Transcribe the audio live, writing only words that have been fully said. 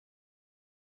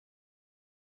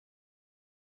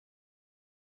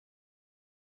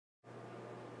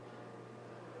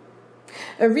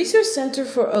A Research Center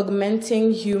for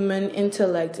Augmenting Human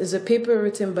Intellect is a paper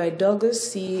written by Douglas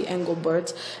C.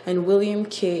 Engelbart and William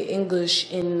K.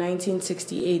 English in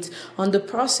 1968 on the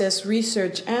process,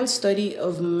 research, and study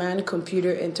of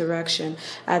man-computer interaction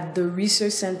at the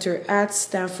Research Center at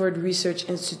Stanford Research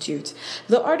Institute.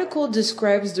 The article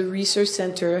describes the Research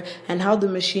Center and how the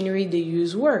machinery they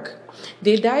use work.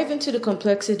 They dive into the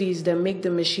complexities that make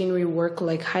the machinery work,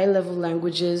 like high-level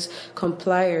languages,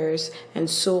 compliers, and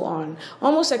so on,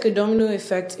 almost like a domino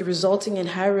effect, resulting in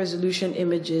high-resolution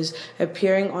images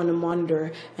appearing on a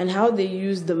monitor, and how they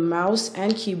use the mouse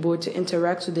and keyboard to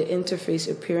interact with the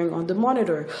interface appearing on the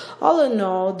monitor. All in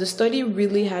all, the study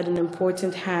really had an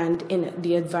important hand in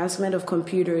the advancement of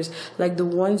computers like the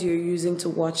ones you're using to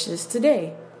watch this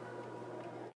today.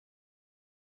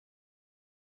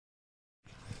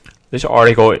 This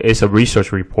article is a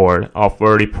research report of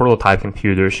early prototype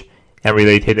computers and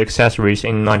related accessories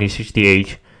in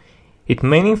 1968. It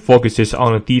mainly focuses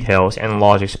on the details and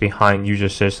logics behind user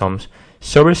systems,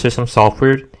 server system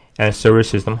software, and server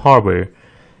system hardware.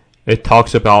 It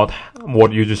talks about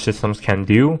what user systems can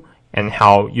do and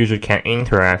how users can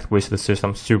interact with the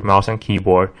system through mouse and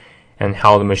keyboard, and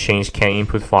how the machines can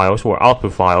input files or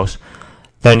output files.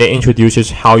 Then it introduces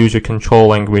how user control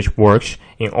language works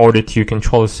in order to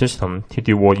control the system to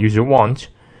do what user wants,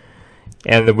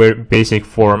 and the very basic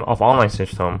form of online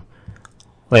system.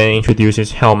 Then it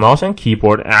introduces how mouse and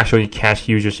keyboard actually catch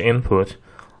user's input.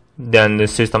 Then the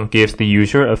system gives the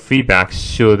user a feedback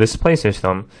through a display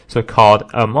system, so called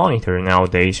a monitor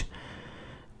nowadays.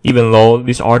 Even though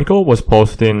this article was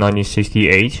posted in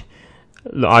 1968,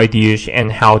 the ideas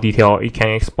and how detailed it can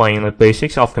explain the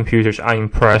basics of computers are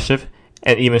impressive,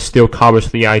 and even still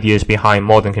covers the ideas behind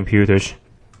modern computers.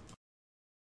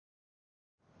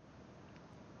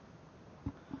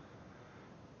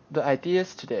 The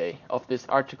ideas today of this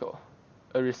article,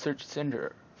 a research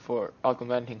center for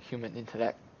augmenting human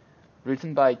intellect,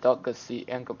 written by Douglas C.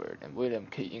 Engelbart and William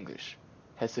K. English,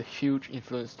 has a huge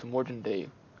influence to modern-day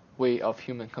way of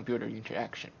human-computer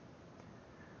interaction.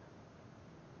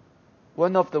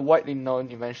 One of the widely known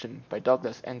inventions by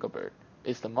Douglas Engelbart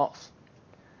is the mouse.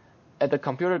 At the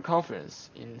computer conference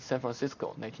in San Francisco,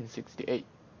 1968,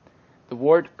 the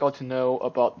world got to know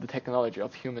about the technology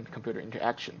of human-computer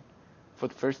interaction for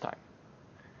the first time.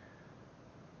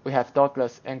 We have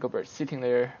Douglas Engelbart sitting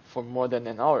there for more than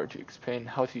an hour to explain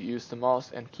how to use the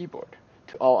mouse and keyboard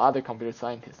to all other computer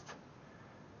scientists.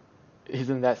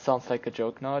 Isn't that sounds like a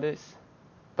joke nowadays?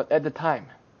 But at the time,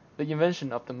 the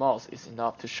invention of the mouse is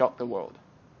enough to shock the world.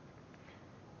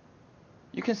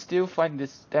 You can still find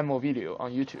this demo video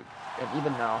on YouTube, and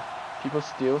even now, people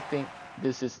still think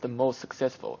this is the most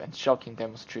successful and shocking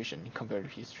demonstration in computer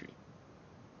history.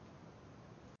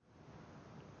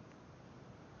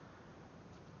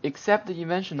 Except the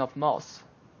invention of mouse,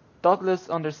 Douglas'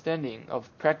 understanding of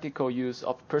practical use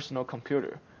of personal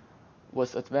computer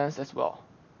was advanced as well.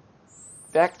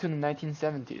 Back to the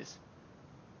 1970s,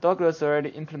 Douglas already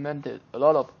implemented a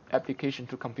lot of application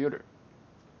to computer.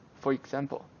 For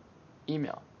example,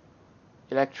 email,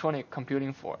 electronic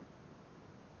computing form,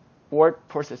 word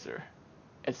processor,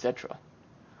 etc.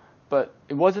 But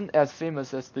it wasn't as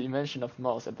famous as the invention of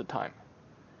mouse at the time,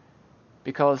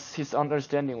 because his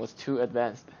understanding was too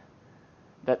advanced,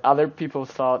 that other people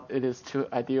thought it is too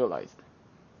idealized.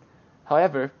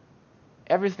 However,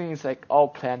 everything is like all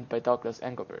planned by Douglas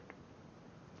Engelbart.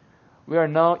 We are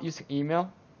now using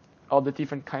email, all the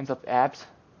different kinds of apps,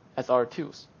 as our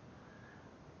tools.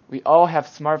 We all have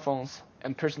smartphones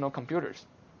and personal computers,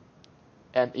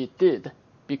 and it did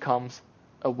becomes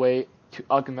a way to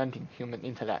augmenting human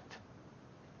intellect.